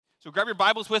So grab your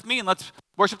Bibles with me and let's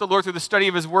worship the Lord through the study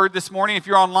of His Word this morning. If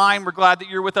you're online, we're glad that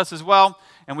you're with us as well.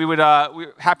 And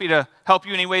we're happy to help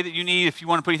you any way that you need. If you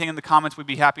want to put anything in the comments, we'd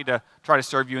be happy to try to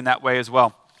serve you in that way as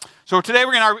well. So today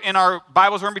in our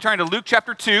Bibles, we're going to be turning to Luke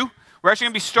chapter 2. We're actually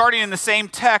going to be starting in the same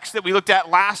text that we looked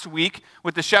at last week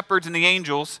with the shepherds and the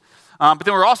angels. But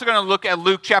then we're also going to look at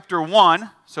Luke chapter 1.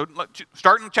 So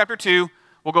starting in chapter 2,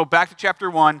 we'll go back to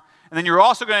chapter 1. And then you're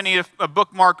also going to need a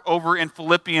bookmark over in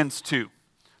Philippians 2.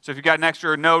 So if you've got an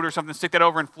extra note or something, stick that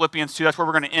over in Philippians 2. That's where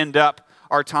we're going to end up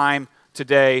our time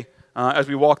today as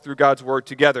we walk through God's Word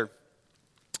together.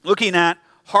 Looking at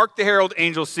Hark, the Herald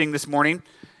Angels Sing this morning,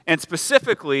 and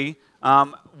specifically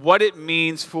what it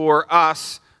means for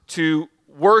us to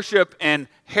worship and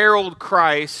herald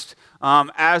Christ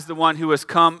as the one who has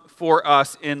come for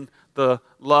us in the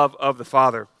love of the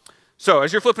Father. So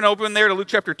as you're flipping open there to Luke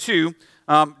chapter 2,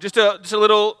 just a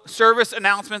little service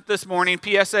announcement this morning,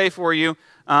 PSA for you.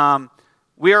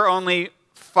 We are only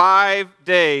 5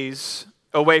 days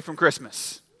away from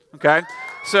Christmas, okay?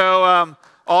 So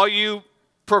all you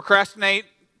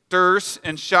procrastinators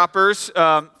and shoppers,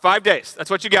 5 days. That's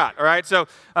what you got, all right? So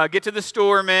get to the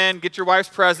store, man. Get your wife's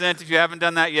present if you haven't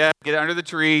done that yet. Get it under the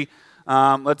tree.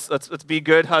 Let's be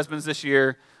good husbands this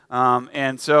year.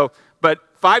 But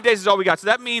 5 days is all we got. So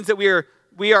that means that we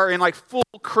are in like full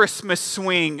Christmas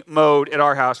swing mode at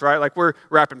our house, right? Like we're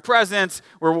wrapping presents,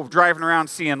 we're driving around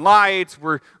seeing lights,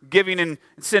 we're giving and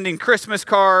sending Christmas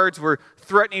cards, we're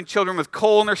threatening children with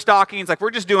coal in their stockings. Like we're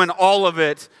just doing all of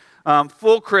it,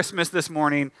 full Christmas this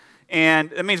morning.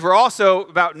 And it means we're also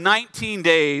about 19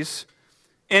 days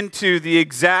into the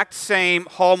exact same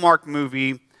Hallmark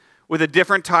movie with a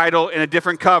different title and a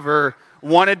different cover,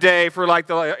 one a day for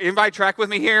anybody track with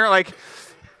me here? Like,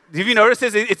 have you noticed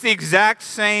this? It's the exact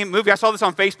same movie. I saw this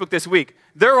on Facebook this week.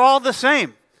 They're all the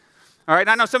same. All right, and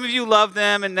I know some of you love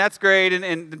them, and that's great,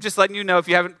 and just letting you know if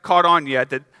you haven't caught on yet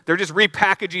that they're just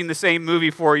repackaging the same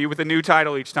movie for you with a new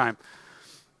title each time.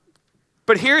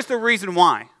 But here's the reason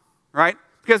why, right?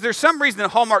 Because there's some reason that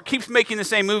Hallmark keeps making the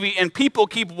same movie, and people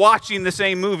keep watching the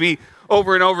same movie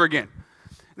over and over again.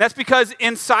 And that's because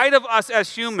inside of us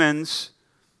as humans,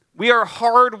 we are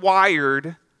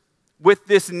hardwired with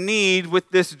this need, with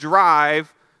this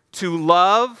drive to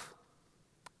love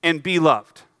and be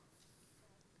loved.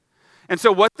 And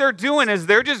so what they're doing is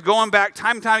they're just going back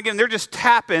time and time again. They're just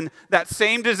tapping that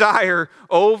same desire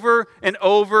over and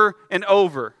over and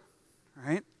over,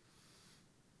 right?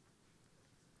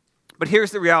 But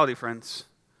here's the reality, friends.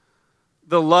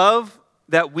 The love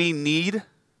that we need,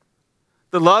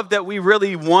 the love that we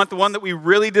really want, the one that we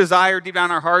really desire deep down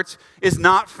in our hearts, is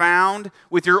not found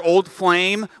with your old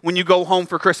flame when you go home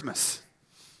for Christmas.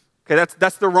 Okay,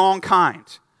 that's the wrong kind.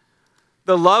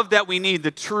 The love that we need,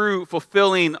 the true,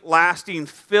 fulfilling, lasting,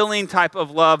 filling type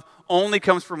of love only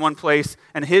comes from one place,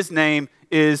 and His name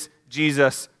is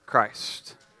Jesus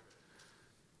Christ.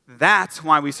 That's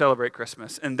why we celebrate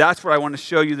Christmas, and that's what I want to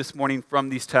show you this morning from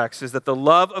these texts, is that the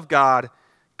love of God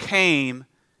came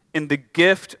in the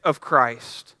gift of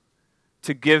Christ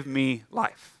to give me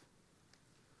life.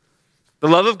 The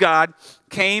love of God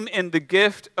came in the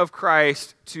gift of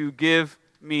Christ to give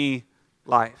me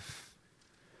life.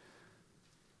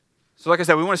 So like I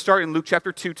said, we want to start in Luke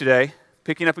chapter 2 today,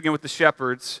 picking up again with the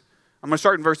shepherds. I'm going to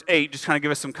start in verse 8, just kind of give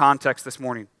us some context this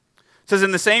morning. It says,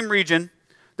 in the same region,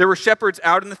 there were shepherds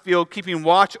out in the field, keeping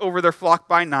watch over their flock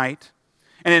by night.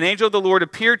 And an angel of the Lord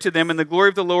appeared to them, and the glory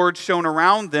of the Lord shone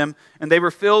around them, and they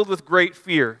were filled with great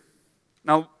fear.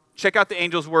 Now, check out the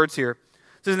angel's words here.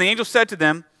 It says, and the angel said to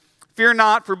them, fear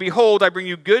not, for behold, I bring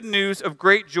you good news of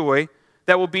great joy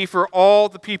that will be for all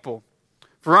the people.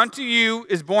 For unto you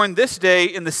is born this day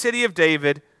in the city of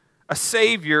David a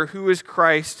Savior who is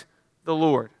Christ the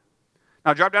Lord.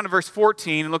 Now, drop down to verse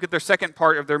 14 and look at their second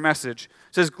part of their message.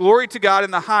 It says, glory to God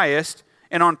in the highest,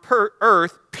 and on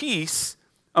earth peace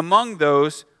among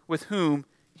those with whom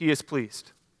He is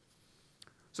pleased.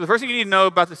 So the first thing you need to know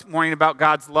about this morning about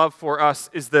God's love for us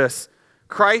is this.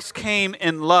 Christ came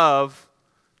in love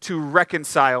to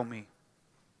reconcile me.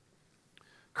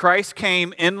 Christ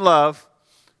came in love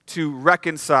to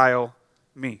reconcile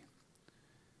me.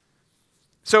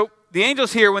 So the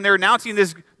angels here, when they're announcing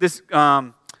this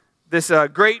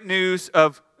great news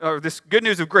this good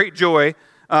news of great joy,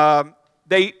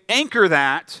 they anchor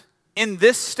that in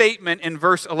this statement in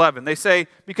verse 11. They say,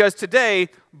 because today,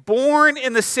 born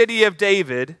in the city of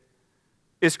David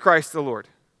is Christ the Lord.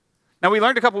 Now, we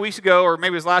learned a couple weeks ago, or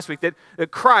maybe it was last week, that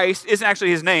Christ isn't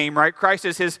actually His name, right? Christ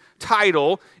is His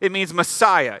title. It means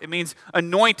Messiah. It means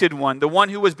anointed one, the one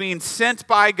who was being sent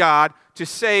by God to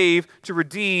save, to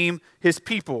redeem His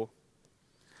people.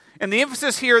 And the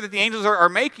emphasis here that the angels are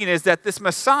making is that this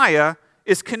Messiah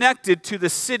is connected to the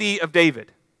city of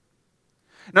David.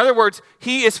 In other words,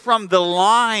 he is from the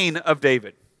line of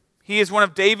David. He is one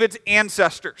of David's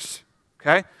ancestors.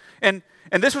 Okay? And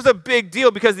this was a big deal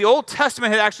because the Old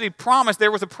Testament had actually promised,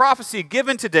 there was a prophecy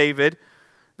given to David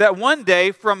that one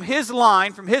day from his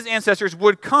line, from his ancestors,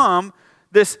 would come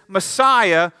this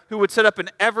Messiah who would set up an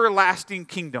everlasting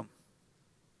kingdom.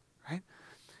 Right?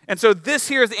 And so this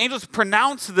here, as the angels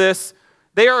pronounce this,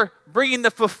 they are bringing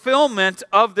the fulfillment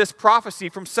of this prophecy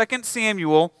from 2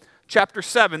 Samuel chapter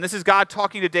 7. This is God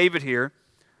talking to David here.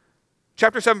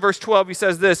 Chapter 7, verse 12, he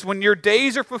says this, "When your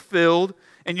days are fulfilled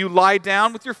and you lie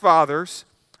down with your fathers,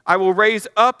 I will raise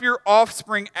up your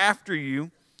offspring after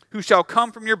you, who shall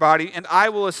come from your body, and I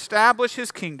will establish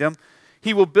his kingdom.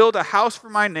 He will build a house for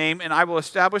my name, and I will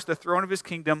establish the throne of his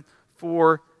kingdom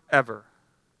forever."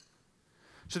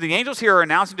 So the angels here are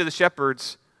announcing to the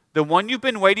shepherds, the one you've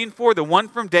been waiting for, the one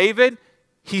from David,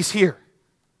 he's here.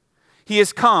 He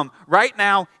has come. Right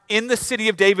now, in the city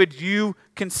of David, you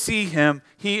can see him.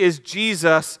 He is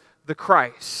Jesus the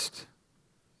Christ.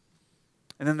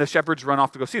 And then the shepherds run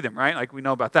off to go see them, right? Like we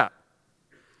know about that.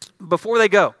 Before they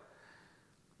go,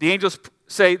 the angels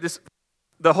say this,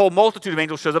 the whole multitude of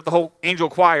angels shows up, the whole angel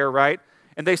choir, right?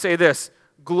 And they say this,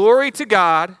 "Glory to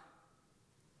God,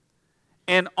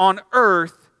 and on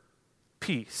earth,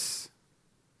 peace."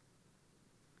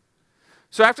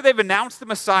 So after they've announced the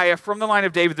Messiah from the line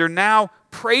of David, they're now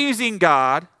praising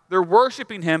God. They're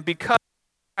worshiping him because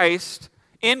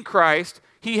in Christ,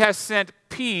 he has sent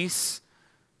peace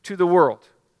to the world.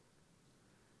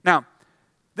 Now,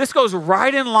 this goes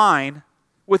right in line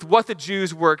with what the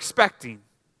Jews were expecting,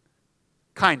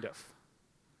 kind of.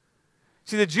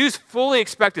 See, the Jews fully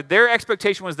expected, their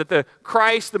expectation was that the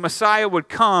Christ, the Messiah, would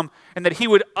come and that he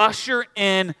would usher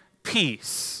in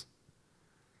peace.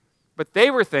 But they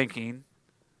were thinking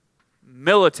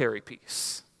military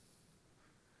peace.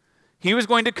 He was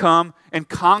going to come and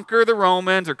conquer the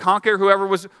Romans or conquer whoever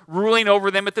was ruling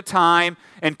over them at the time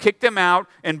and kick them out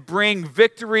and bring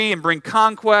victory and bring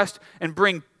conquest and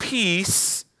bring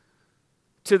peace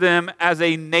to them as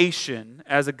a nation,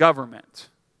 as a government.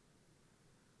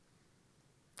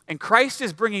 And Christ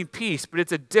is bringing peace, but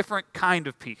it's a different kind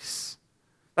of peace.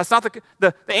 That's not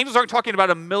the angels aren't talking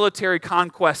about a military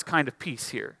conquest kind of peace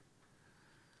here.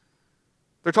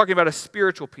 They're talking about a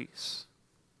spiritual peace.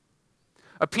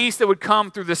 A peace that would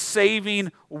come through the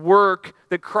saving work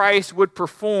that Christ would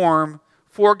perform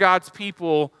for God's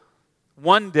people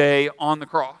one day on the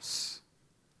cross.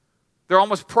 They're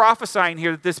almost prophesying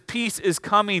here that this peace is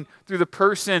coming through the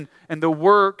person and the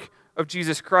work of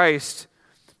Jesus Christ.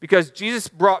 Because Jesus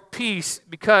brought peace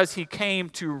because he came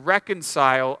to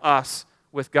reconcile us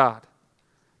with God.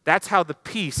 That's how the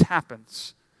peace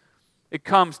happens. It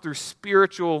comes through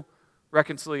spiritual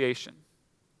reconciliation.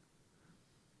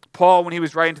 Paul, when he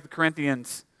was writing to the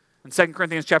Corinthians, in 2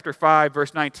 Corinthians chapter 5,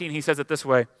 verse 19, he says it this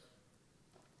way,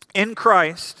 "In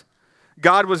Christ,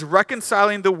 God was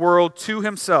reconciling the world to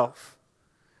himself,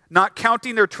 not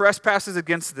counting their trespasses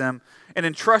against them, and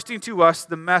entrusting to us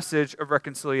the message of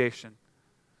reconciliation."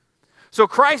 So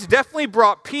Christ definitely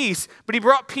brought peace, but he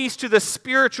brought peace to the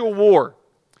spiritual war,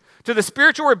 to the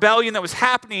spiritual rebellion that was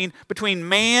happening between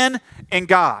man and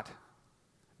God.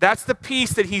 That's the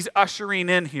peace that he's ushering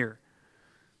in here.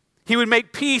 He would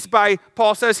make peace by,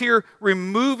 Paul says here,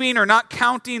 removing or not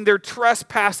counting their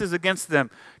trespasses against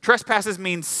them. Trespasses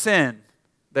means sin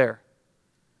there.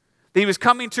 That he was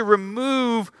coming to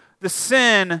remove the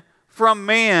sin from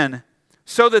man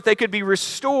so that they could be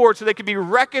restored, so they could be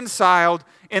reconciled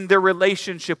in their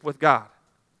relationship with God.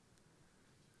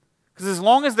 Because as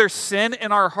long as there's sin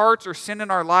in our hearts or sin in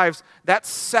our lives, that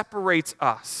separates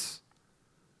us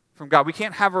from God. We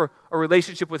can't have a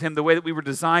relationship with him the way that we were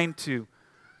designed to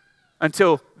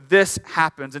until this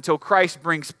happens, until Christ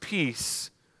brings peace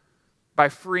by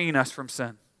freeing us from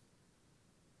sin.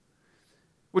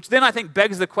 Which then I think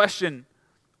begs the question,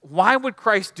 why would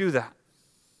Christ do that?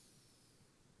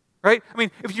 Right? I mean,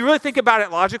 if you really think about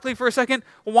it logically for a second,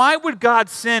 why would God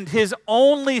send his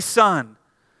only son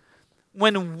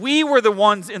when we were the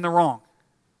ones in the wrong?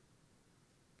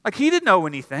 Like, he didn't owe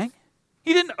anything.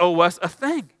 He didn't owe us a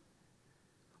thing.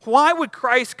 Why would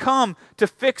Christ come to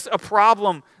fix a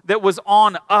problem that was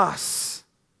on us?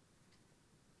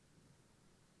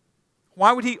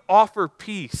 Why would he offer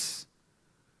peace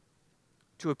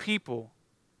to a people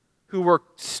who were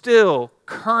still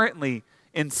currently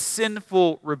in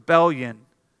sinful rebellion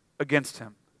against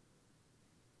him?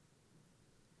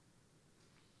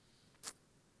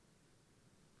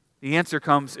 The answer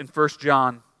comes in 1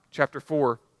 John chapter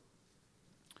 4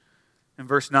 and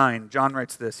verse 9. John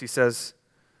writes this. He says,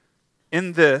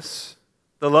 In this,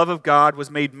 the love of God was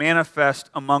made manifest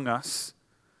among us,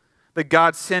 that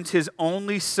God sent his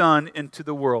only Son into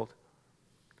the world,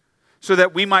 so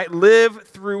that we might live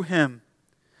through him.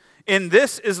 In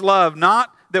this is love,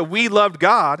 not that we loved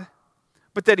God,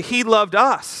 but that he loved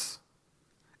us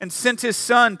and sent his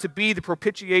Son to be the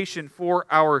propitiation for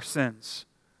our sins.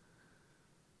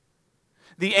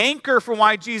 The anchor for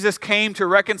why Jesus came to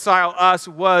reconcile us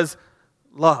was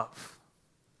love.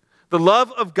 The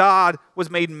love of God was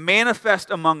made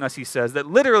manifest among us, he says. That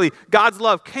literally, God's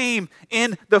love came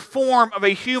in the form of a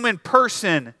human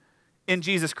person in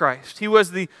Jesus Christ. He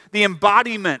was the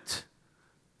embodiment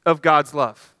of God's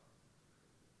love.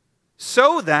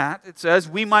 So that, it says,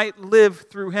 we might live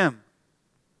through him.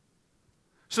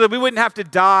 So that we wouldn't have to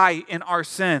die in our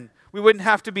sin. We wouldn't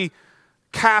have to be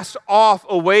cast off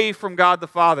away from God the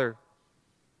Father.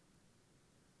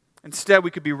 Instead, we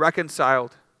could be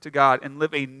reconciled to God and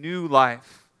live a new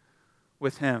life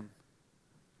with him.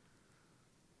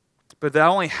 But that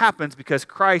only happens because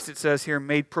Christ, it says here,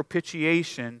 made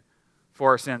propitiation for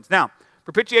our sins. Now,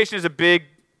 propitiation is a big,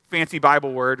 fancy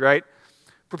Bible word, right?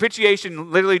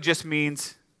 Propitiation literally just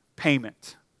means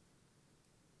payment.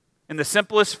 In the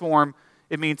simplest form,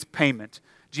 it means payment.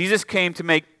 Jesus came to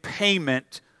make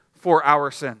payment for our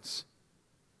sins.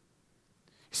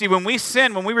 See, when we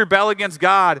sin, when we rebel against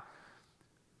God,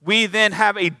 we then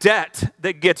have a debt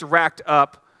that gets racked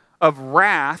up of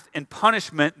wrath and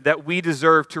punishment that we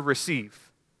deserve to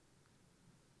receive.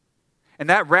 And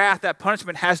that wrath, that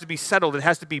punishment has to be settled. It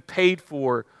has to be paid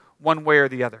for one way or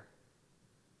the other.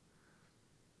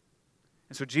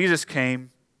 And so Jesus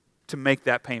came to make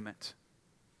that payment.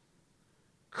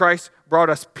 Christ brought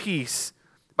us peace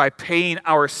by paying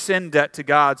our sin debt to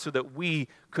God so that we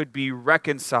could be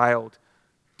reconciled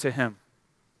to him.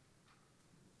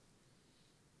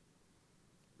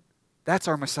 That's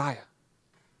our Messiah.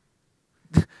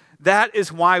 That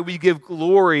is why we give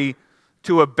glory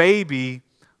to a baby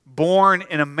born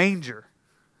in a manger.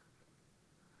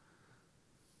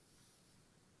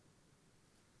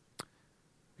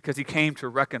 Because he came to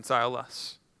reconcile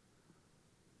us.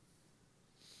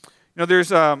 You know,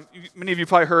 there's many of you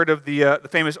probably heard of the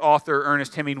famous author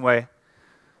Ernest Hemingway.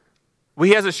 Well,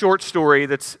 he has a short story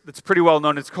that's pretty well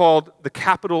known. It's called The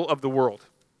Capital of the World.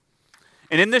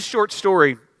 And in this short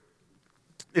story,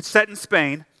 it's set in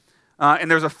Spain,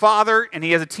 and there's a father, and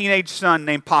he has a teenage son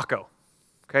named Paco.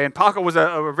 Okay, and Paco was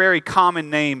a very common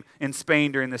name in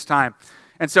Spain during this time.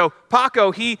 And so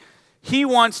Paco, he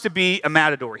wants to be a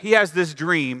matador. He has this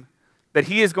dream that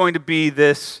he is going to be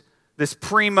this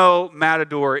primo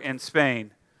matador in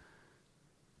Spain.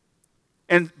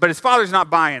 But his father's not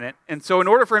buying it. And so in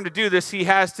order for him to do this, he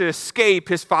has to escape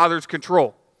his father's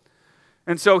control.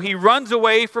 And so he runs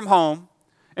away from home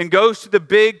and goes to the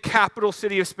big capital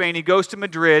city of Spain. He goes to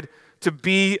Madrid to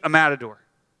be a matador.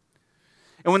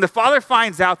 And when the father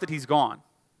finds out that he's gone,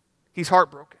 he's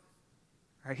heartbroken.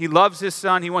 Right? He loves his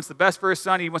son. He wants the best for his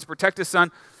son. He wants to protect his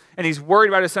son. And he's worried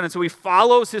about his son. And so he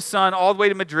follows his son all the way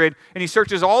to Madrid. And he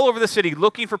searches all over the city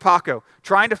looking for Paco,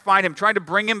 trying to find him, trying to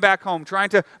bring him back home, trying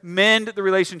to mend the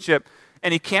relationship.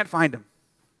 And he can't find him.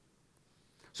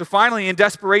 So finally, in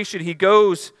desperation, he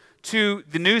goes to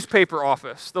the newspaper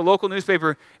office, the local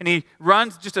newspaper, and he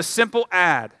runs just a simple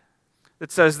ad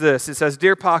that says this. It says,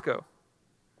 "Dear Paco,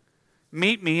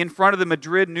 meet me in front of the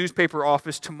Madrid newspaper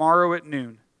office tomorrow at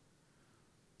noon.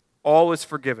 All is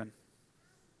forgiven.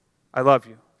 I love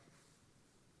you."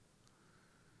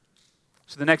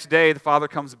 So the next day, the father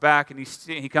comes back, and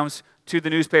he comes to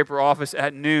the newspaper office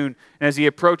at noon, and as he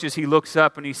approaches, he looks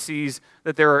up, and he sees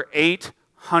that there are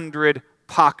 800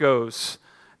 Pacos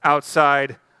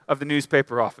outside of the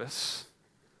newspaper office.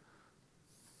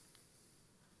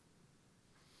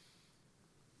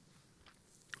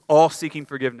 All seeking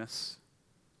forgiveness.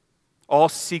 All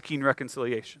seeking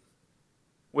reconciliation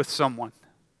with someone.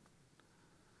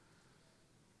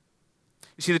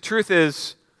 You see, the truth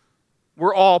is,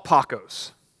 we're all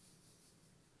Pacos.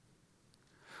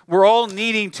 We're all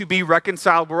needing to be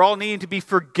reconciled. We're all needing to be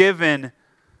forgiven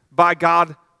by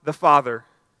God the Father.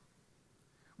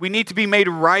 We need to be made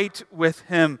right with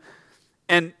him.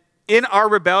 And in our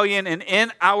rebellion and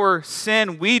in our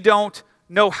sin, we don't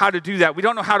know how to do that. We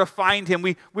don't know how to find him.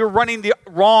 We're running the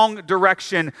wrong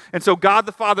direction. And so God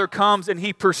the Father comes and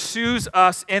he pursues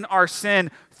us in our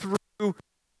sin through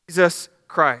Jesus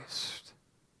Christ.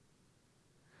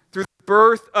 Through the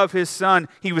birth of his Son,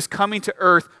 he was coming to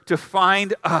earth to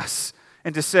find us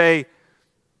and to say,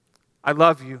 I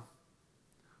love you.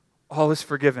 All is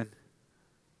forgiven.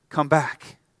 Come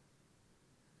back.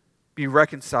 Be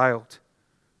reconciled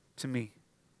to me.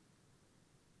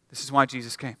 This is why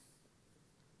Jesus came.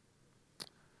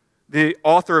 The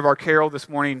author of Hark, Herald this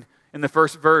morning, in the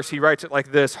first verse, he writes it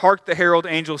like this: Hark the herald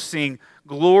angels sing,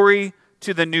 glory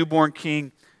to the newborn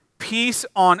King, peace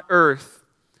on earth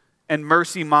and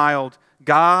mercy mild,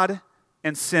 God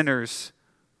and sinners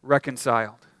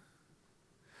reconciled.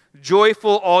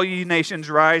 Joyful all ye nations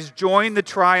rise, join the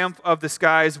triumph of the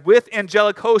skies, with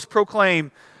angelic hosts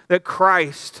proclaim that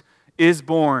Christ is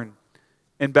born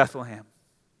in Bethlehem.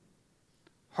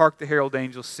 Hark the herald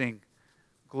angels sing,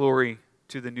 glory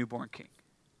to the newborn King.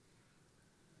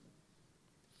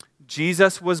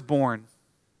 Jesus was born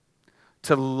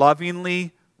to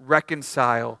lovingly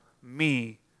reconcile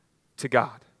me to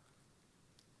God.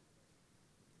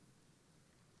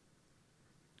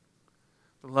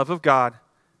 The love of God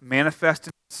manifest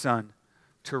in His Son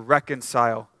to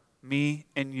reconcile me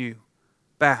and you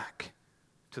back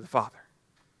to the Father.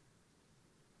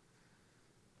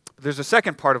 But there's a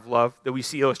second part of love that we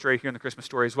see illustrated here in the Christmas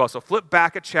story as well. So flip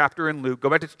back a chapter in Luke. Go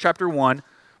back to chapter 1.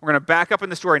 We're going to back up in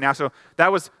the story now. So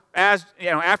that was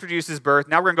after Jesus' birth.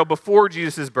 Now we're going to go before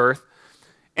Jesus' birth.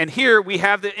 And here we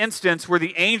have the instance where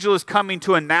the angel is coming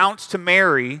to announce to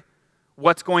Mary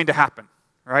what's going to happen,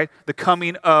 right? The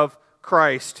coming of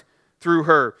Christ through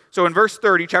her. So in verse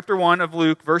 30, chapter 1 of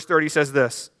Luke, verse 30 says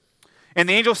this: And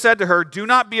the angel said to her, Do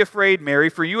not be afraid, Mary,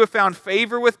 for you have found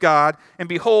favor with God, and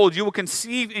behold, you will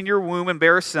conceive in your womb and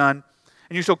bear a son,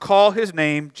 and you shall call his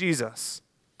name Jesus.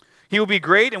 He will be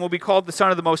great and will be called the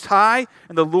Son of the Most High,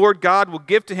 and the Lord God will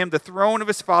give to him the throne of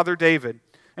his father David,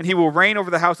 and he will reign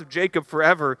over the house of Jacob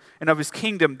forever, and of his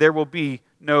kingdom there will be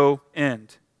no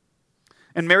end.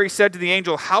 And Mary said to the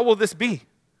angel, How will this be,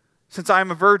 since I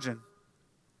am a virgin?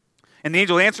 And the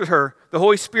angel answered her, The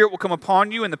Holy Spirit will come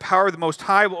upon you, and the power of the Most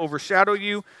High will overshadow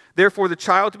you. Therefore the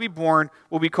child to be born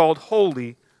will be called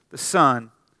Holy, the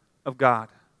Son of God.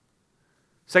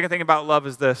 Second thing about love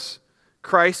is this: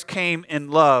 Christ came in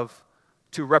love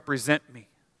to represent me.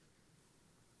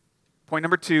 Point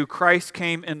number 2, Christ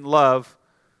came in love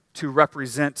to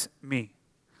represent me.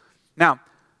 Now,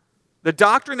 the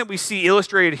doctrine that we see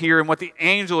illustrated here and what the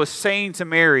angel is saying to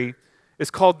Mary is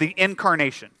called the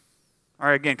incarnation. All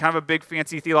right, again, kind of a big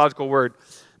fancy theological word,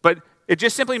 but it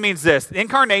just simply means this: the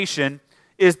incarnation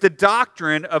is the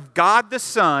doctrine of God the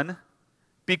Son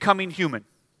becoming human.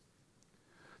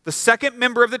 The second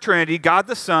member of the Trinity, God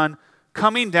the Son,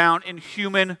 coming down in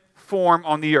human form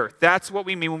on the earth. That's what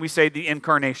we mean when we say the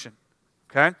incarnation.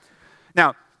 Okay?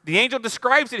 Now, the angel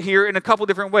describes it here in a couple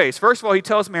different ways. First of all, he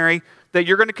tells Mary that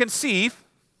you're going to conceive,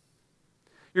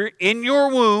 you're in your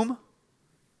womb,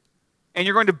 and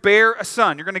you're going to bear a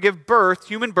son. You're going to give birth,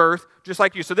 human birth, just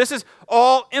like you. So this is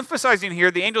all emphasizing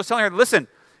here. The angel is telling her, listen,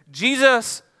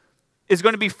 Jesus is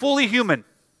going to be fully human.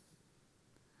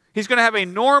 He's going to have a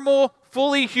normal,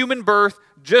 fully human birth,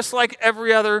 just like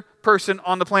every other person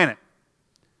on the planet.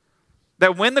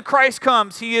 That when the Christ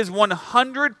comes, he is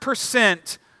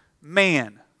 100%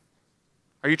 man.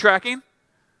 Are you tracking?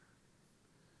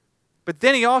 But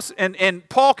then he also, and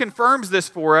Paul confirms this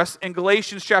for us in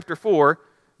Galatians chapter 4,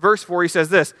 verse 4, he says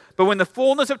this: But when the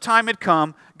fullness of time had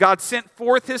come, God sent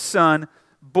forth his Son,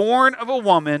 born of a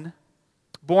woman,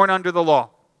 born under the law,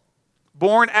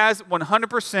 born as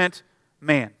 100%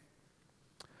 man.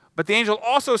 But the angel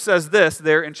also says this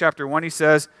there in chapter 1. He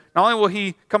says, not only will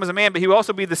he come as a man, but he will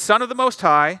also be the Son of the Most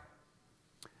High.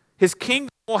 His kingdom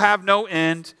will have no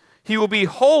end. He will be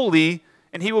holy,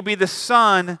 and he will be the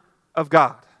Son of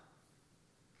God.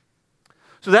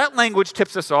 So that language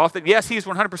tips us off that yes, he is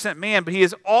 100% man, but he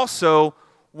is also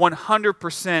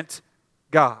 100%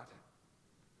 God.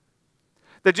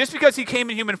 That just because he came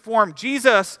in human form,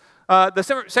 Jesus,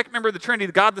 the second member of the Trinity,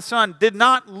 the God the Son, did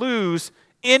not lose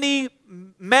any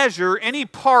measure, any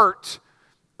part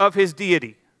of his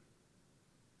deity.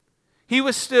 He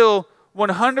was still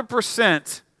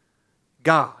 100%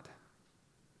 God,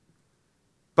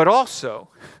 but also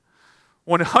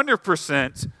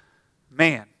 100%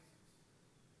 man.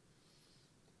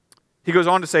 He goes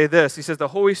on to say this. He says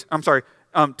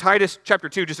Titus chapter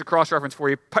 2, just a cross-reference for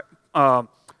you.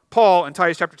 Paul in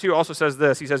Titus chapter 2 also says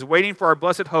this. He says, waiting for our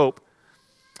blessed hope,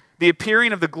 the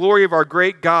appearing of the glory of our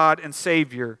great God and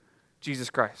Savior, Jesus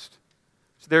Christ.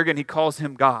 So there again, he calls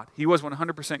him God. He was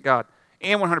 100% God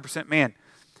and 100% man.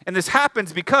 And this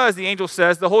happens because the angel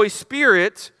says the Holy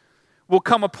Spirit will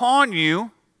come upon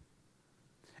you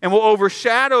and will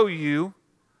overshadow you,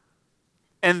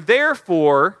 and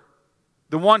therefore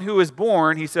the one who is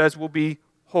born, he says, will be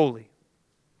holy.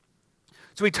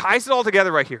 So he ties it all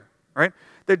together right here, right?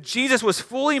 That Jesus was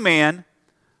fully man,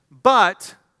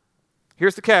 but,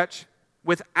 here's the catch,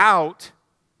 without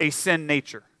a sin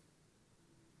nature.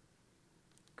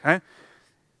 Okay?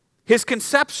 His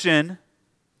conception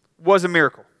was a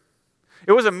miracle.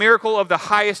 It was a miracle of the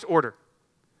highest order.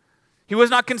 He was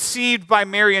not conceived by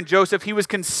Mary and Joseph. He was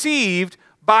conceived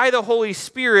by the Holy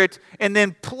Spirit and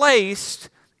then placed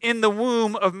in the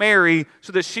womb of Mary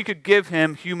so that she could give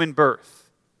him human birth.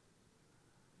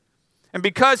 And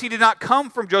because he did not come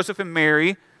from Joseph and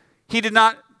Mary, he did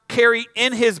not carry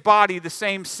in his body the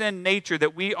same sin nature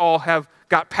that we all have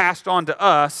got passed on to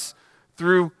us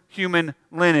through human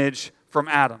lineage from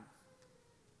Adam.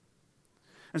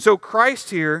 And so Christ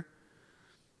here,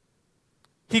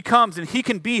 he comes and he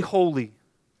can be holy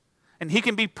and he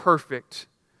can be perfect.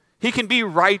 He can be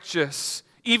righteous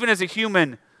even as a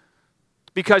human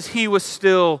because he was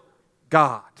still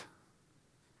God.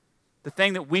 The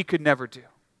thing that we could never do.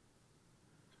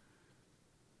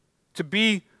 To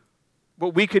be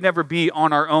what we could never be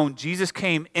on our own, Jesus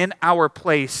came in our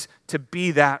place to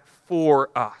be that for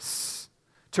us,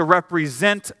 to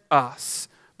represent us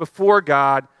before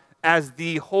God as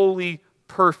the holy,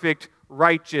 perfect,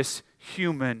 righteous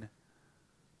human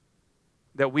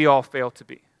that we all fail to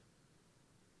be.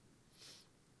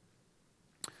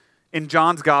 In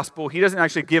John's gospel, he doesn't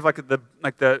actually give the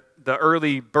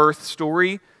early birth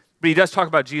story, but he does talk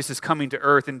about Jesus coming to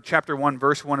earth. In chapter 1,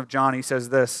 verse 1 of John, he says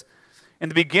this, "In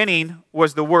the beginning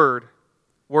was the Word."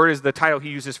 Word is the title he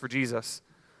uses for Jesus.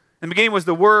 "In the beginning was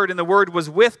the Word, and the Word was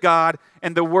with God,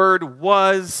 and the Word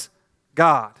was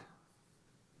God."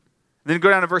 And then go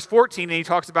down to verse 14, and he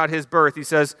talks about his birth. He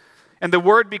says, "And the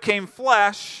Word became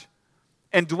flesh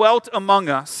and dwelt among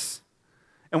us,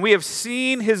 and we have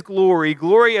seen his glory,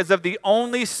 glory as of the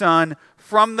only Son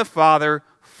from the Father,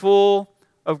 full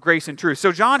of grace and truth."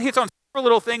 So John hits on several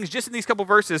little things just in these couple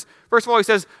verses. First of all, he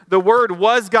says, the Word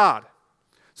was God.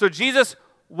 So Jesus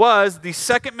was the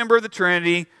second member of the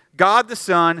Trinity, God the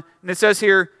Son, and it says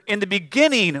here, in the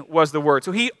beginning was the Word.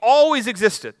 So he always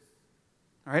existed.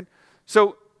 All right?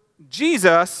 So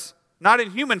Jesus, not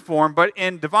in human form, but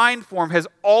in divine form, has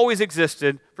always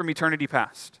existed from eternity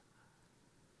past.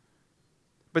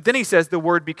 But then he says the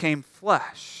Word became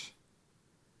flesh.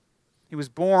 He was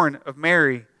born of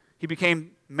Mary. He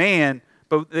became man,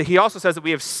 but he also says that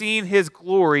we have seen his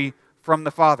glory from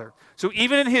the Father. So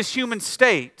even in his human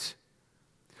state,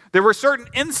 there were certain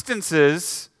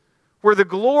instances where the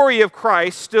glory of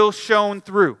Christ still shone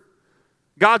through.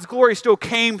 God's glory still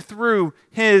came through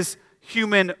his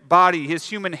human body, his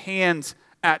human hands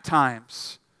at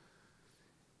times.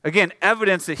 Again,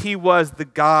 evidence that he was the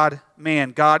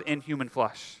God-man, God in human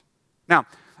flesh. Now,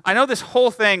 I know this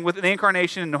whole thing with the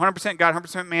incarnation and 100% God,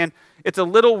 100% man, it's a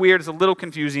little weird, it's a little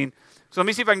confusing. So let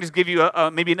me see if I can just give you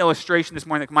maybe an illustration this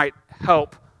morning that might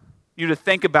help you to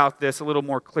think about this a little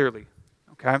more clearly,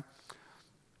 okay?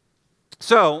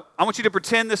 So I want you to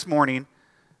pretend this morning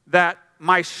that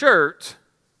my shirt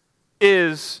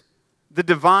is the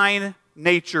divine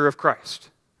nature of Christ,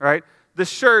 right? The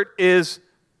shirt is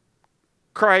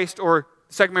Christ, or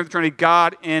the second member of the Trinity,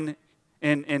 God in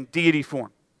deity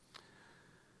form.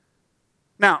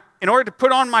 Now, in order to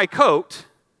put on my coat,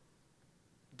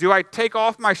 do I take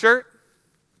off my shirt?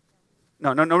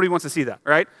 No, nobody wants to see that,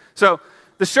 right? So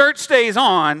the shirt stays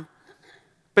on,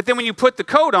 but then when you put the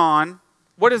coat on,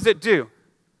 what does it do?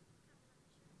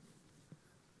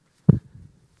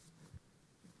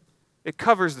 It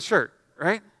covers the shirt,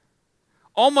 right?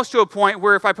 Almost to a point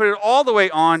where if I put it all the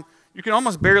way on, you can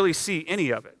almost barely see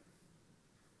any of it,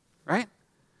 right?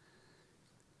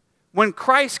 When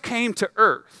Christ came to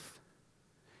earth,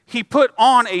 he put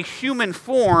on a human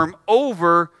form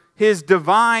over his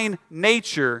divine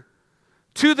nature,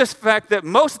 to the fact that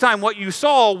most of the time what you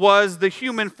saw was the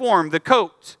human form, the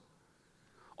coat.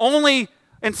 Only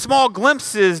in small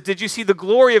glimpses did you see the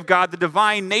glory of God, the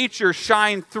divine nature,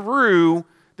 shine through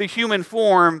the human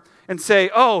form and say,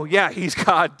 oh, yeah, he's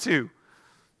God too.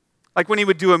 Like when he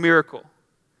would do a miracle.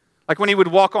 Like when he would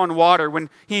walk on water, when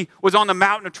he was on the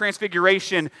mountain of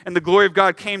transfiguration and the glory of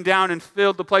God came down and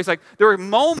filled the place. Like there were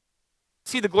moments you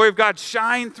see the glory of God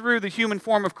shine through the human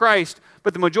form of Christ,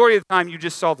 but the majority of the time you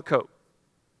just saw the coat.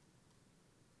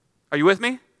 Are you with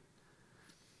me?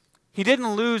 He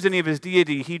didn't lose any of his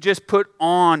deity. He just put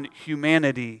on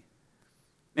humanity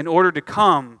in order to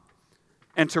come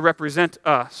and to represent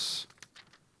us.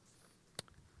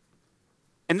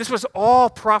 And this was all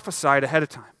prophesied ahead of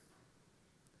time.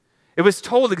 It was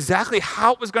told exactly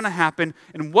how it was going to happen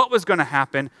and what was going to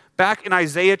happen back in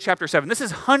Isaiah chapter 7. This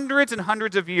is hundreds and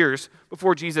hundreds of years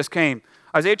before Jesus came.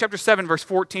 Isaiah chapter 7 verse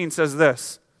 14 says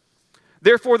this,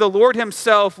 "Therefore the Lord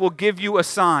himself will give you a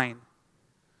sign.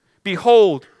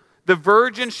 Behold, the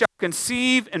virgin shall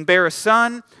conceive and bear a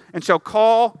son and shall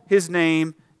call his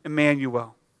name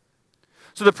Emmanuel."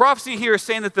 So the prophecy here is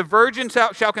saying that the virgin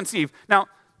shall conceive. Now,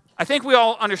 I think we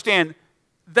all understand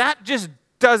that just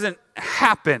doesn't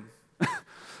happen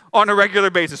on a regular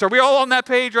basis. Are we all on that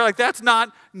page? Right? Like, that's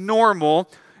not normal.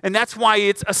 And that's why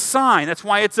it's a sign. That's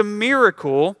why it's a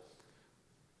miracle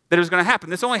that it was going to happen.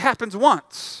 This only happens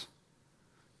once.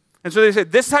 And so they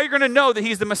said, this is how you're going to know that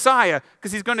he's the Messiah,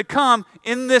 because he's going to come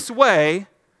in this way,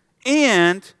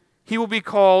 and he will be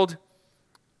called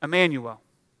Emmanuel,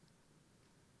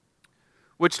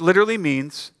 which literally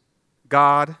means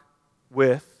God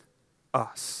with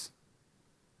us.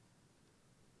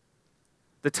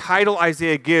 The title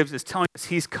Isaiah gives is telling us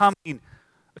he's coming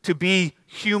to be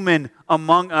human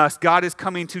among us. God is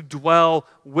coming to dwell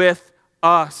with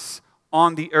us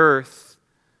on the earth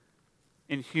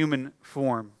in human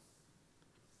form.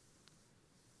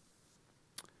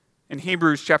 In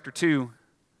Hebrews chapter 2,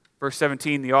 verse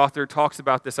 17, the author talks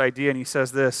about this idea, and he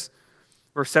says this,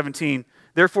 verse 17,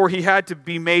 therefore he had to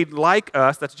be made like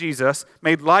us, that's Jesus,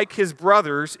 made like his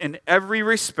brothers in every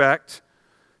respect,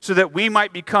 so that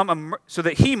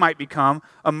he might become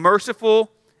a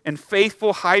merciful and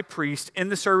faithful high priest in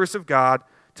the service of God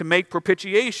to make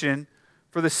propitiation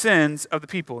for the sins of the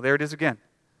people. There it is again.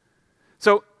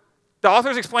 So the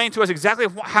authors explain to us exactly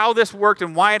how this worked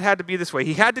and why it had to be this way.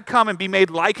 He had to come and be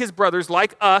made like his brothers,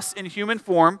 like us in human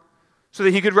form, so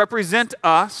that he could represent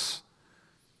us,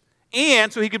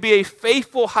 and so he could be a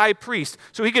faithful high priest,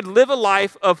 so he could live a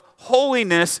life of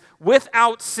holiness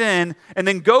without sin, and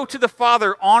then go to the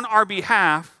Father on our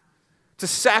behalf to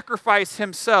sacrifice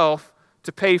himself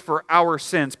to pay for our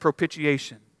sins,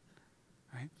 propitiation,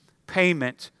 right?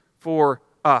 Payment for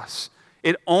us.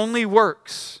 It only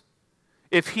works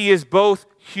if he is both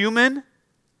human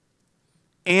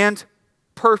and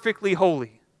perfectly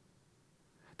holy.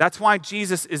 That's why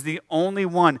Jesus is the only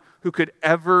one who could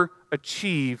ever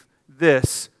achieve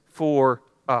this for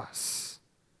us,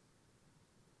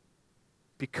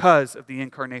 because of the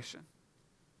incarnation.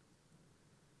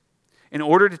 In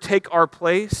order to take our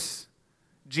place,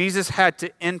 Jesus had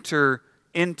to enter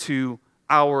into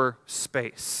our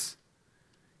space.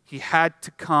 He had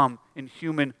to come in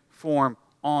human form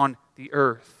on the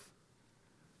earth.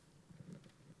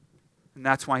 And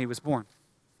that's why he was born.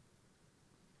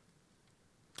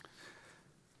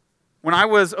 When I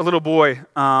was a little boy,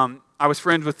 I was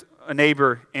friends with a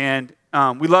neighbor, and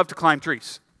we loved to climb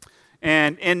trees.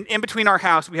 And in between our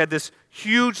house, we had this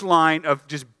huge line of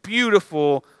just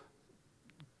beautiful,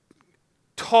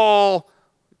 tall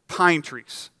pine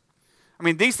trees. I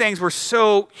mean, these things were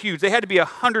so huge. They had to be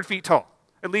 100 feet tall.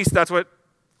 At least that's what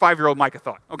 5-year-old Micah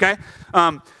thought, okay?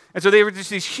 And so they were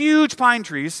just these huge pine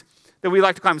trees that we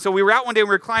liked to climb. So we were out one day, and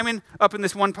we were climbing up in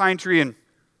this one pine tree,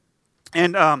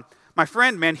 and my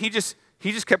friend, man, he just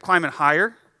kept climbing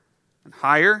higher and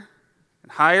higher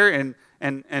and higher,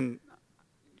 and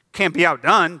can't be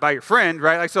outdone by your friend,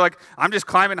 right? So I'm just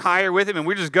climbing higher with him, and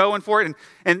we're just going for it.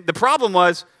 And the problem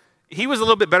was, he was a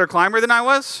little bit better climber than I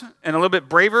was, and a little bit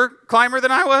braver climber than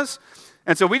I was.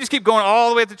 And so we just keep going all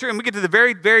the way up the tree, and we get to the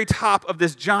very, very top of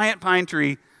this giant pine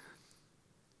tree,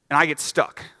 and I get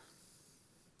stuck.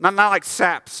 Not like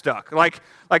sap stuck, like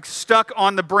stuck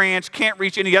on the branch, can't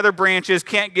reach any other branches,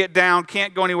 can't get down,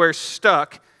 can't go anywhere,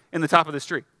 stuck in the top of this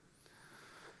tree.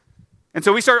 And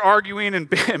so we start arguing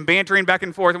and bantering back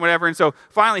and forth and whatever. And so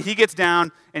finally he gets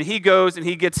down, and he goes and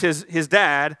he gets his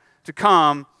dad to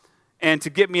come and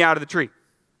to get me out of the tree.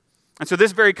 And so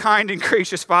this very kind and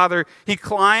gracious father, he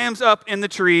climbs up in the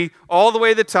tree all the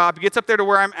way to the top, he gets up there to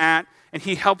where I'm at, and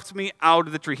he helps me out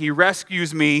of the tree. He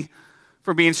rescues me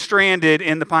from being stranded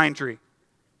in the pine tree.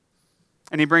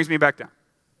 And he brings me back down.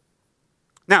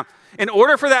 Now, in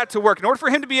order for that to work, in order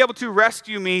for him to be able to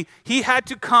rescue me, he had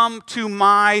to come to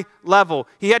my level.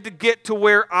 He had to get to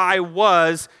where I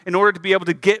was in order to be able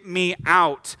to get me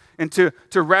out and to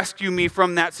rescue me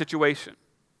from that situation.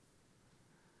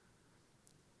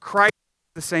 Christ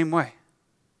is the same way.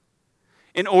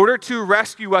 In order to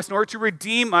rescue us, in order to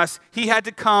redeem us, he had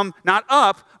to come not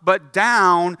up, but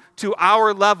down to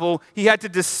our level. He had to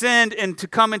descend and to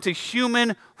come into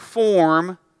human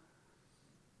form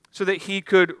so that he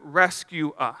could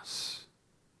rescue us,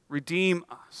 redeem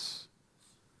us,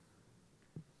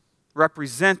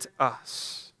 represent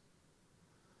us.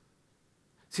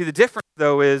 See, the difference,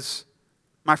 though, is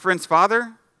my friend's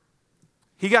father,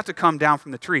 he got to come down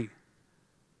from the tree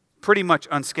pretty much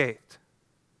unscathed.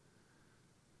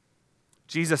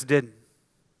 Jesus didn't.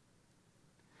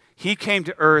 He came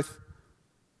to earth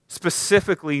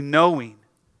specifically knowing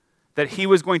that he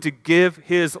was going to give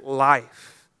his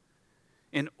life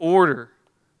in order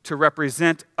to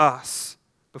represent us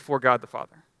before God the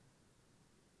Father.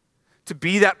 To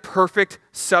be that perfect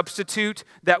substitute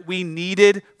that we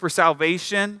needed for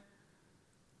salvation,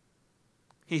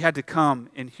 he had to come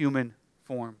in human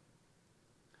form.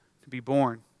 To be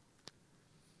born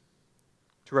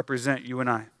to represent you and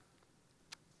I.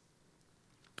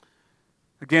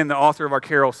 Again, the author of our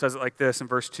carol says it like this in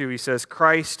verse 2. He says,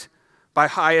 Christ, by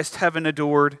highest heaven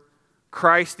adored,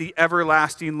 Christ the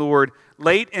everlasting Lord,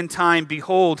 late in time,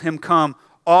 behold him come,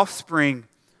 offspring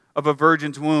of a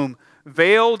virgin's womb,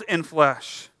 veiled in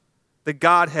flesh, the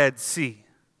Godhead see.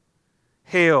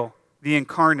 Hail the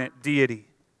incarnate deity.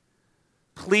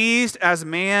 Pleased as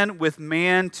man with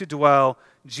man to dwell,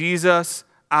 Jesus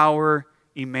our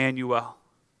Emmanuel,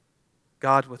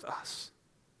 God with us.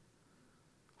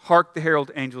 Hark the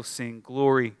herald angels sing,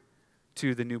 glory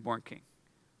to the newborn King.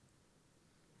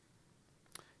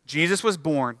 Jesus was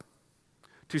born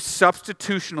to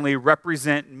substitutionally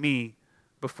represent me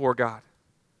before God.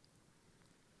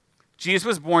 Jesus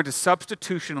was born to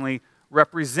substitutionally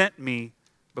represent me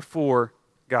before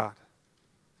God.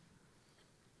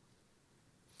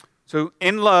 So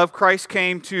in love, Christ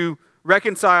came to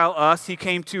reconcile us. He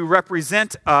came to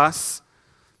represent us.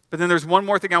 But then there's one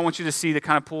more thing I want you to see that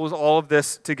kind of pulls all of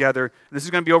this together. And this is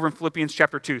going to be over in Philippians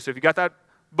chapter 2. So if you got that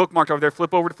bookmarked over there,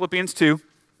 flip over to Philippians 2.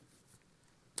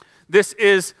 This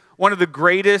is one of the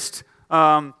greatest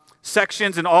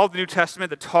sections in all of the New Testament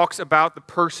that talks about the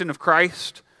person of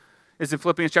Christ. Is in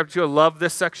Philippians chapter 2. I love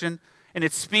this section. And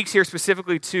it speaks here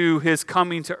specifically to his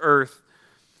coming to earth.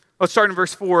 Let's start in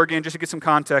verse 4 again, just to get some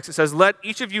context. It says, let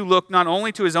each of you look not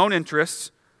only to his own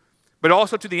interests, but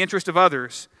also to the interest of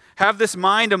others. Have this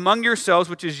mind among yourselves,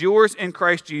 which is yours in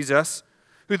Christ Jesus,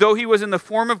 who though he was in the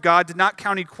form of God, did not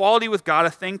count equality with God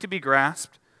a thing to be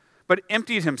grasped, but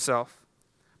emptied himself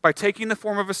by taking the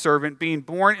form of a servant, being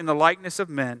born in the likeness of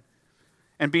men,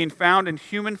 and being found in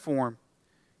human form.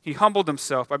 He humbled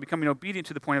himself by becoming obedient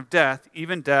to the point of death,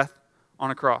 even death on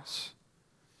a cross.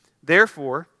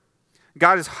 Therefore,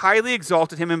 God has highly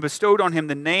exalted him and bestowed on him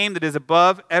the name that is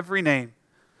above every name,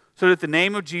 so that at the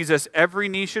name of Jesus every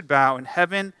knee should bow in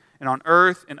heaven and on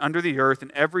earth and under the earth,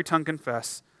 and every tongue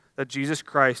confess that Jesus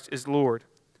Christ is Lord,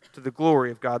 to the glory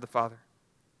of God the Father.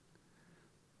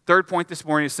 Third point this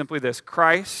morning is simply this: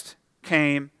 Christ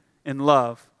came in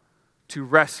love to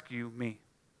rescue me.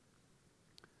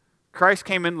 Christ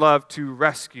came in love to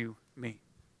rescue me.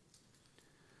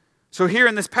 So here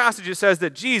in this passage it says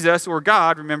that Jesus, or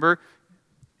God, remember,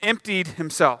 emptied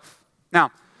himself.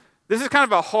 Now, this is kind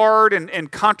of a hard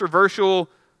and controversial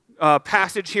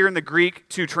passage here in the Greek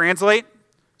to translate.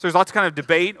 So there's lots of kind of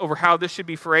debate over how this should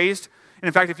be phrased. And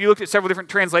in fact, if you look at several different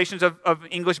translations of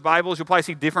English Bibles, you'll probably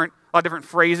see a lot of different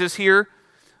phrases here.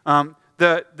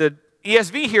 The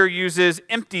ESV here uses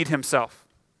emptied himself.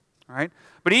 All right?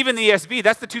 But even the ESV,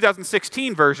 that's the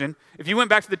 2016 version. If you went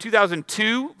back to the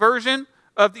 2002 version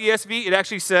of the ESV, it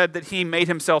actually said that he made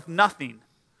himself nothing.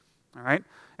 All right?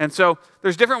 And so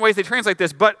there's different ways they translate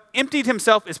this, but emptied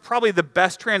himself is probably the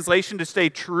best translation to stay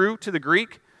true to the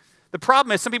Greek. The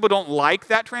problem is some people don't like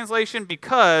that translation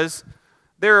because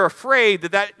they're afraid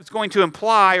that that is going to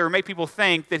imply or make people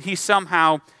think that he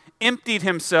somehow emptied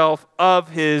himself of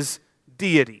his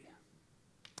deity,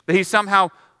 that he somehow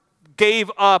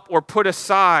gave up or put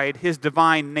aside his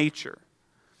divine nature.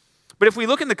 But if we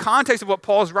look in the context of what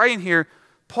Paul's writing here,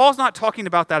 Paul's not talking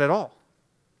about that at all.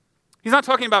 He's not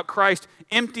talking about Christ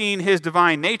emptying his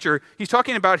divine nature. He's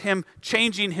talking about him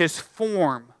changing his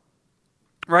form.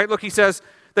 Right? Look, he says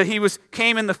that he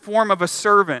came in the form of a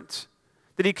servant,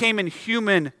 that he came in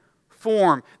human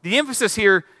form. The emphasis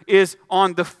here is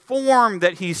on the form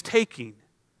that he's taking.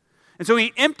 And so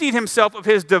he emptied himself of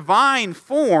his divine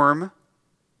form,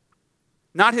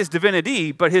 not his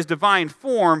divinity, but his divine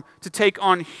form, to take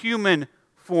on human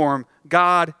form,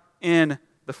 God in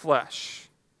the flesh.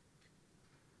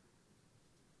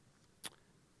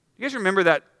 You guys remember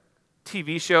that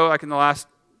TV show, like in the last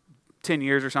 10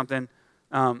 years or something,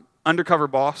 Undercover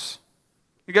Boss?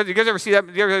 You guys ever see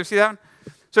that? You ever see that one?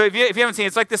 So if you haven't seen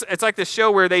it, it's like this show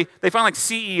where they find like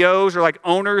CEOs or like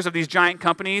owners of these giant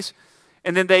companies,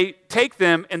 and then they take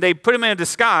them and they put them in a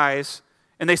disguise,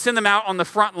 and they send them out on the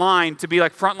front line to be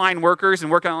like frontline workers and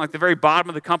work on like the very bottom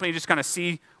of the company, just kind of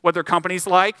see what their company's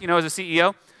like, as a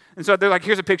CEO. And so they're like,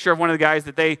 here's a picture of one of the guys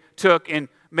that they took and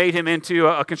made him into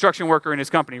a construction worker in his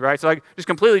company, right? So like just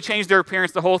completely changed their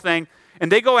appearance, the whole thing.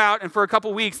 And they go out, and for a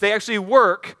couple weeks, they actually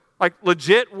work, like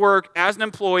legit work as an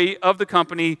employee of the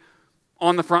company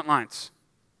on the front lines.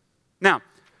 Now,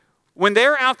 when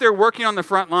they're out there working on the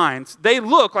front lines, they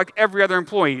look like every other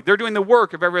employee. They're doing the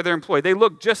work of every other employee. They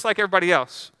look just like everybody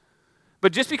else.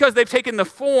 But just because they've taken the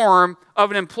form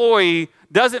of an employee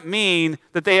doesn't mean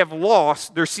that they have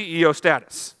lost their CEO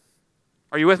status.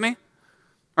 Are you with me?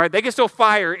 All right, they could still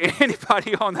fire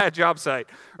anybody on that job site,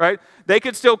 right? They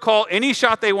could still call any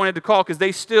shot they wanted to call because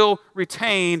they still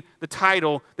retain the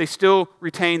title. They still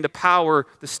retain the power,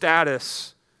 the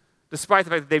status, despite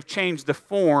the fact that they've changed the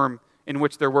form in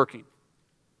which they're working.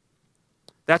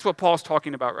 That's what Paul's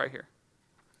talking about right here.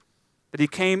 That he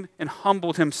came and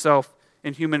humbled himself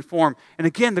in human form. And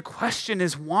again, the question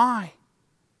is why?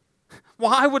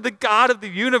 Why would the God of the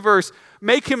universe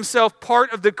make himself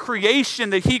part of the creation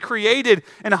that he created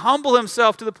and humble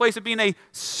himself to the place of being a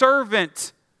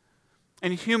servant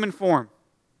in human form?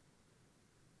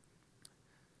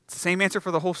 It's the same answer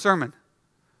for the whole sermon.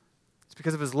 It's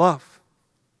because of his love.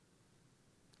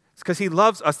 It's because he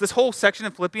loves us. This whole section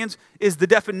in Philippians is the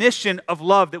definition of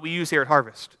love that we use here at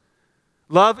Harvest.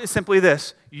 Love is simply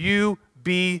this: you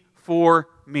be for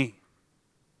me.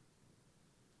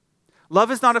 Love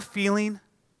is not a feeling.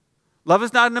 Love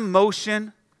is not an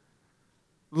emotion.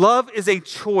 Love is a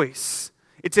choice.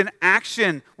 It's an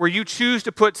action where you choose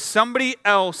to put somebody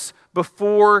else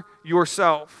before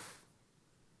yourself.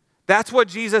 That's what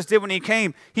Jesus did when he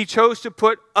came. He chose to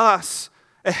put us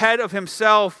ahead of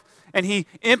himself, and he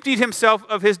emptied himself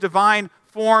of his divine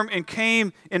form and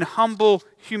came in humble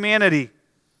humanity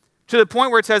to the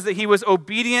point where it says that he was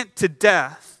obedient to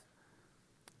death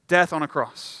on a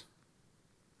cross.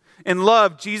 In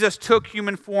love, Jesus took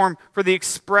human form for the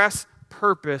express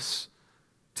purpose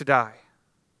to die.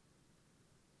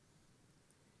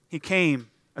 He came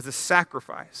as a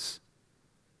sacrifice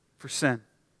for sin.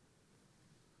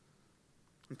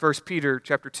 In 1 Peter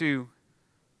chapter 2,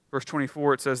 verse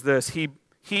 24, it says this: He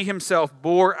himself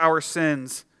bore our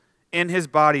sins in his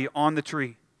body on the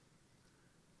tree,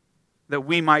 that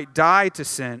we might die to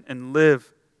sin and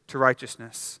live to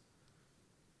righteousness.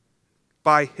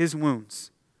 By his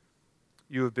wounds,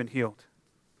 you have been healed.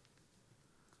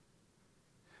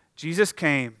 Jesus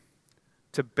came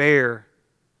to bear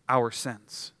our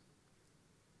sins.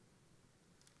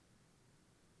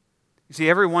 You see,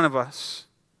 every one of us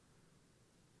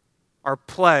are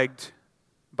plagued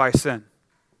by sin.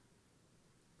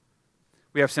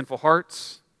 We have sinful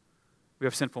hearts. We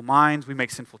have sinful minds. We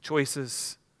make sinful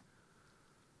choices.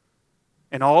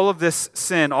 And all of this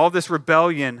sin, all this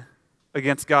rebellion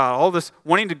against God, all this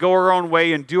wanting to go our own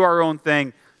way and do our own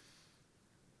thing,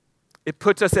 it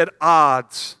puts us at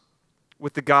odds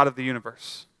with the God of the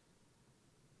universe.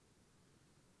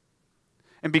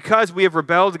 And because we have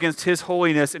rebelled against his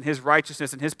holiness and his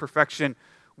righteousness and his perfection,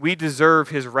 we deserve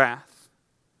his wrath.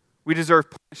 We deserve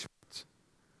punishment.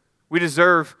 We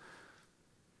deserve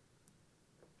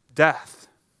death.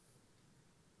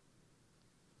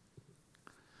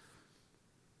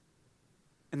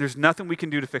 And there's nothing we can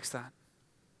do to fix that.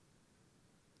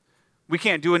 We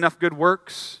can't do enough good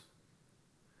works.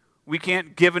 We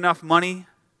can't give enough money.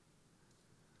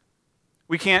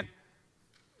 We can't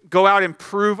go out and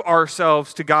prove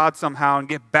ourselves to God somehow and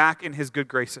get back in his good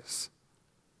graces.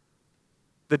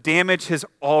 The damage has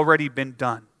already been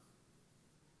done.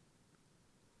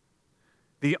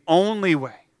 The only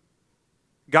way,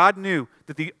 God knew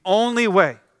that the only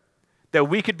way that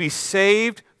we could be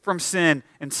saved from sin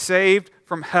and saved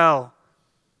from hell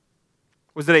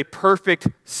was that a perfect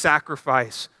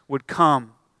sacrifice would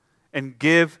come and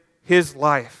give his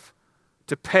life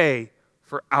to pay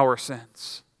for our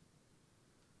sins.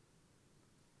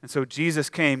 And so Jesus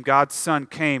came, God's Son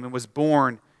came and was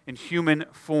born in human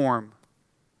form.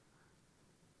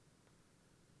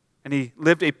 And he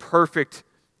lived a perfect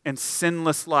and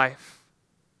sinless life.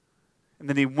 And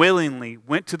then he willingly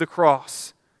went to the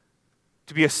cross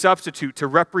to be a substitute, to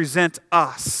represent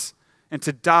us, and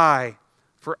to die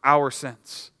for our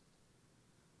sins.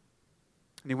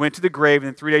 And he went to the grave, and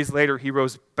then 3 days later, he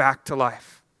rose back to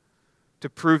life to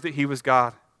prove that he was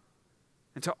God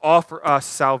and to offer us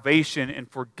salvation and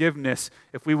forgiveness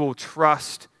if we will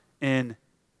trust in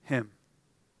him.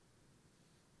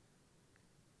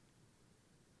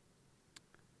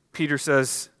 Peter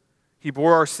says, he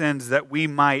bore our sins that we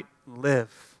might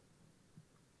live,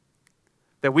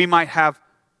 that we might have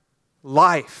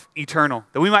life eternal,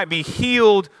 that we might be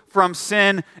healed from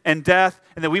sin and death,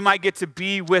 and that we might get to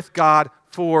be with God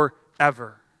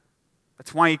forever.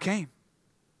 That's why he came.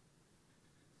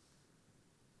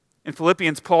 In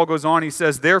Philippians, Paul goes on, he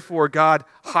says, therefore God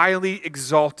highly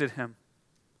exalted him.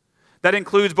 That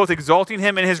includes both exalting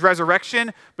him in his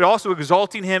resurrection, but also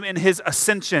exalting him in his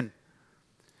ascension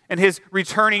and his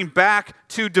returning back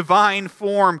to divine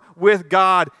form with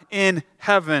God in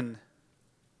heaven.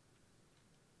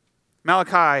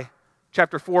 Malachi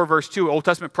chapter 4, verse 2, Old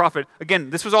Testament prophet.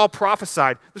 Again, this was all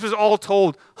prophesied. This was all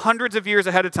told hundreds of years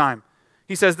ahead of time.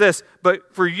 He says this,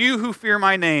 but for you who fear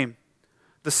my name,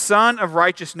 the Son of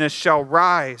Righteousness shall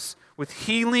rise with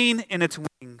healing in its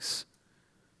wings,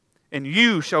 and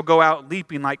you shall go out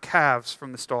leaping like calves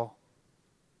from the stall.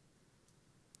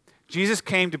 Jesus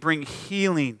came to bring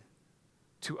healing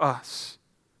to us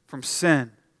from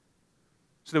sin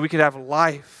so that we could have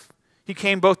life. He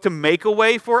came both to make a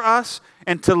way for us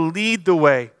and to lead the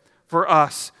way for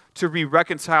us to be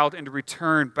reconciled and to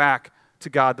return back to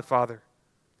God the Father.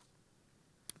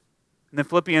 And then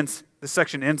Philippians, this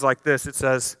section ends like this. It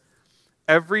says,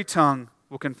 every tongue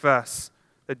will confess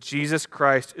that Jesus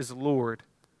Christ is Lord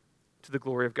to the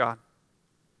glory of God.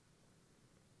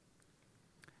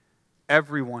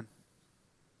 Everyone.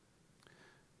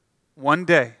 One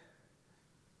day,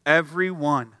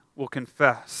 everyone will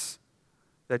confess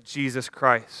that Jesus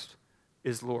Christ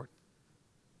is Lord.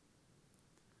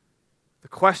 The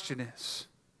question is,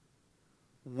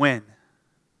 when?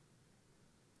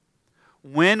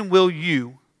 When will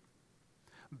you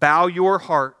bow your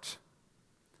heart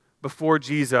before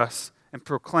Jesus and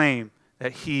proclaim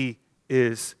that He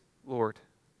is Lord?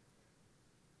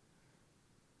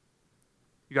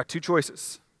 You got two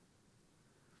choices.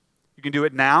 You can do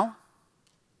it now,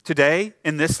 today,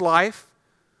 in this life.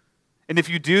 And if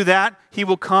you do that, He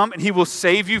will come and He will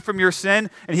save you from your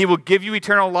sin, and He will give you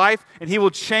eternal life, and He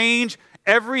will change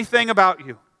everything about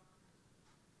you.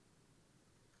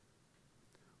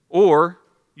 Or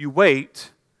you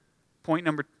wait.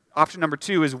 Option number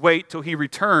 2 is wait till He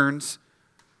returns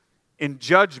in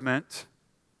judgment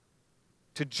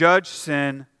to judge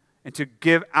sin and to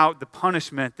give out the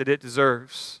punishment that it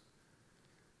deserves.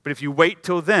 But if you wait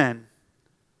till then,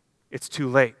 it's too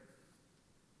late.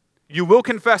 You will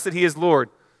confess that He is Lord,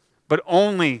 but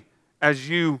only as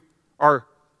you are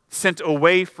sent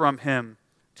away from Him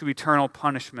to eternal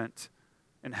punishment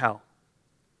in hell.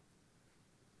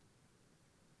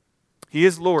 He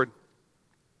is Lord.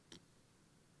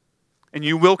 And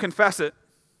you will confess it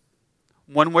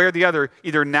one way or the other,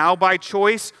 either now by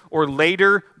choice or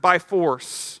later by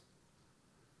force.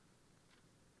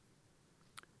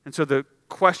 And so the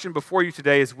question before you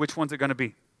today is, which one's it going to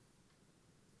be?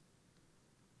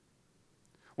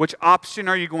 Which option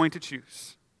are you going to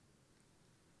choose?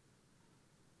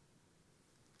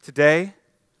 Today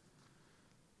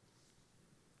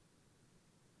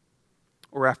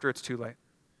or after it's too late?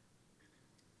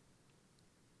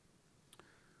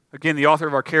 Again, the author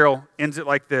of our carol ends it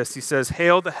like this. He says,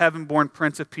 hail the heaven-born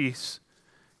Prince of Peace.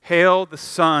 Hail the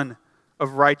Son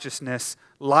of righteousness.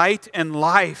 Light and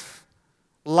life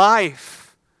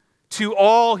to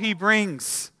all He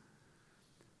brings.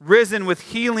 Risen with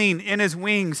healing in His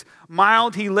wings,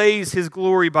 mild He lays His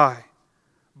glory by.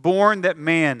 Born that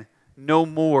man no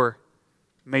more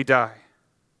may die.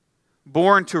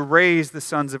 Born to raise the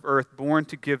sons of earth, born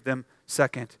to give them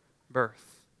second birth.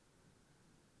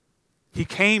 He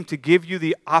came to give you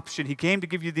the option. He came to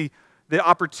give you the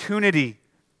opportunity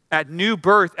at new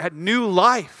birth, at new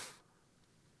life.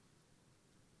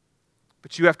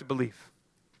 But you have to believe.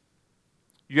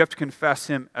 You have to confess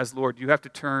Him as Lord. You have to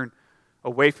turn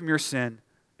away from your sin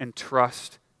and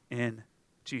trust in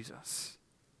Jesus.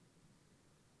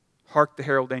 Hark the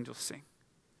herald angels sing.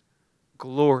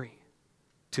 Glory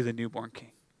to the newborn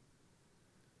King.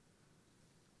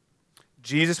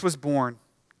 Jesus was born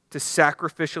to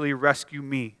sacrificially rescue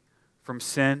me from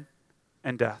sin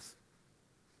and death.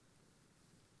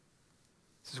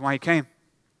 This is why He came.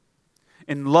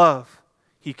 In love,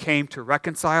 He came to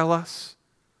reconcile us,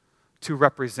 to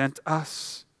represent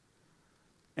us,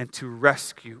 and to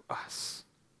rescue us.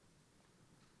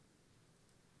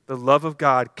 The love of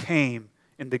God came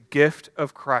in the gift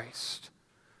of Christ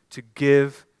to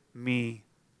give me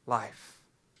life.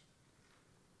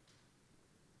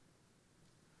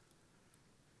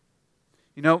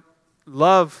 You know,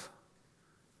 love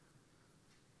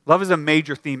is a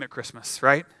major theme at Christmas,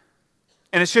 right?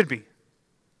 And it should be.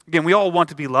 Again, we all want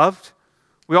to be loved.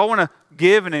 We all want to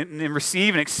give and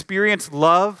receive and experience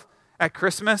love at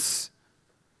Christmas.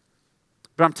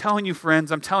 But I'm telling you, friends,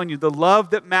 the love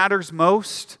that matters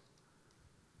most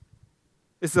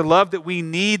is the love that we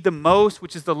need the most,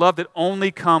 which is the love that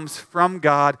only comes from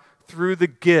God through the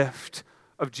gift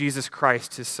of Jesus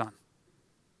Christ, His Son.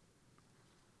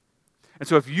 And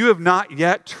so if you have not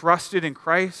yet trusted in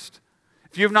Christ,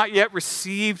 if you have not yet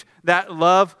received that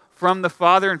love from the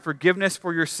Father and forgiveness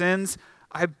for your sins,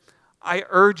 I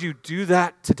urge you, do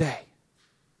that today.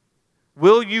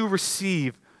 Will you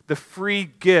receive the free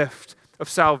gift of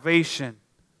salvation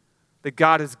that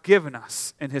God has given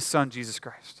us in His Son, Jesus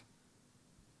Christ?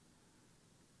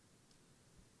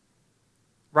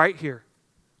 Right here,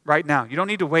 right now. You don't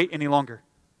need to wait any longer.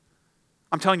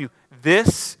 I'm telling you,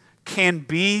 this can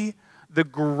be the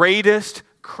greatest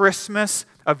Christmas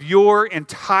of your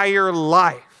entire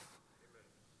life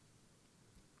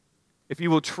if you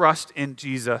will trust in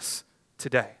Jesus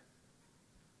today.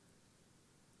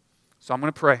 So I'm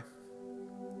going to pray,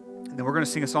 and then we're going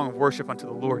to sing a song of worship unto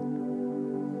the Lord.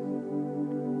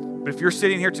 But if you're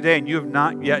sitting here today and you have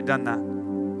not yet done that,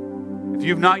 if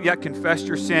you have not yet confessed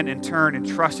your sin and turned and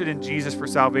trusted in Jesus for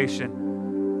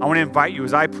salvation, I want to invite you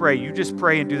as I pray, you just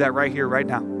pray and do that right here, right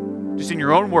now. Just in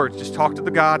your own words, just talk to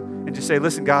the God and just say,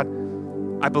 listen, God,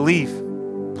 I believe.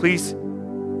 Please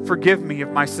forgive me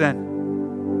of my sin.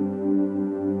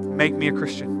 Make me a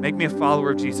Christian. Make me a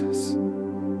follower of Jesus.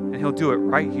 And he'll do it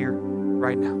right here,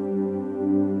 right now.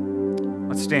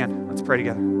 Let's stand. Let's pray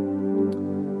together.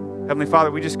 Heavenly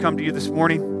Father, we just come to you this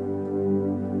morning.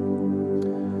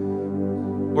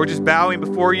 We're just bowing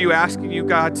before you, asking you,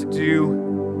 God, to do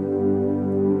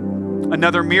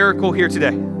another miracle here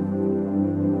today.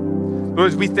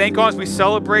 Lord, as we thank God, as we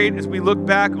celebrate, as we look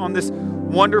back on this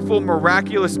wonderful,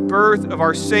 miraculous birth of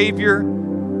our Savior,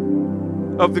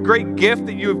 of the great gift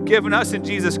that you have given us in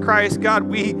Jesus Christ, God,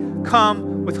 we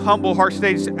come with humble hearts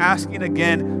today, just asking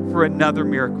again for another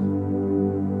miracle.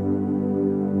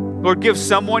 Lord, give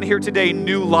someone here today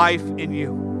new life in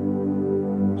you.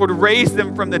 Lord, raise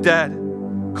them from the dead.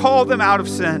 Call them out of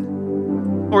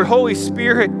sin. Lord, Holy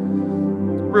Spirit,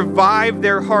 revive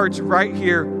their hearts right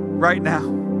here, right now.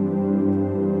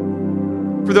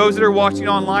 For those that are watching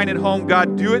online at home,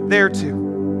 God, do it there too.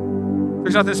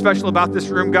 There's nothing special about this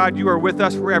room, God. You are with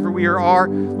us wherever we are.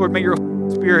 Lord, may your Holy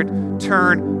Spirit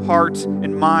turn hearts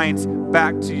and minds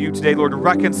back to you today. Lord,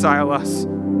 reconcile us,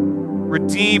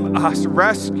 redeem us,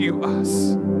 rescue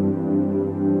us.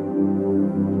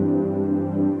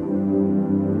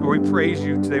 Lord, we praise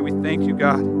you today. We thank you,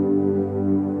 God,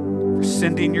 for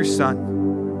sending your Son.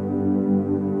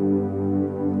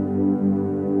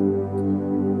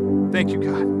 Thank you,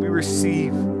 God. We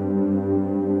receive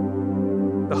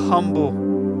the humble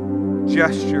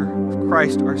gesture of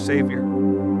Christ, our Savior,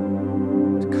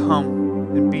 to come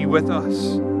and be with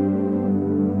us,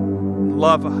 and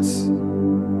love us,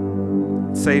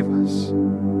 and save us.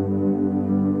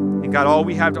 And God, all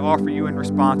we have to offer you in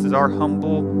response is our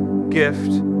humble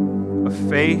gift of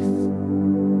faith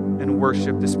and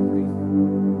worship this morning.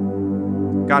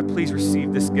 God, please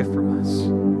receive this gift from us.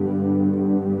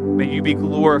 May you be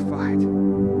glorified, the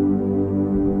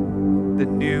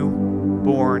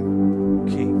newborn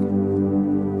King.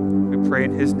 We pray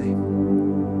in his name.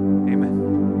 Amen.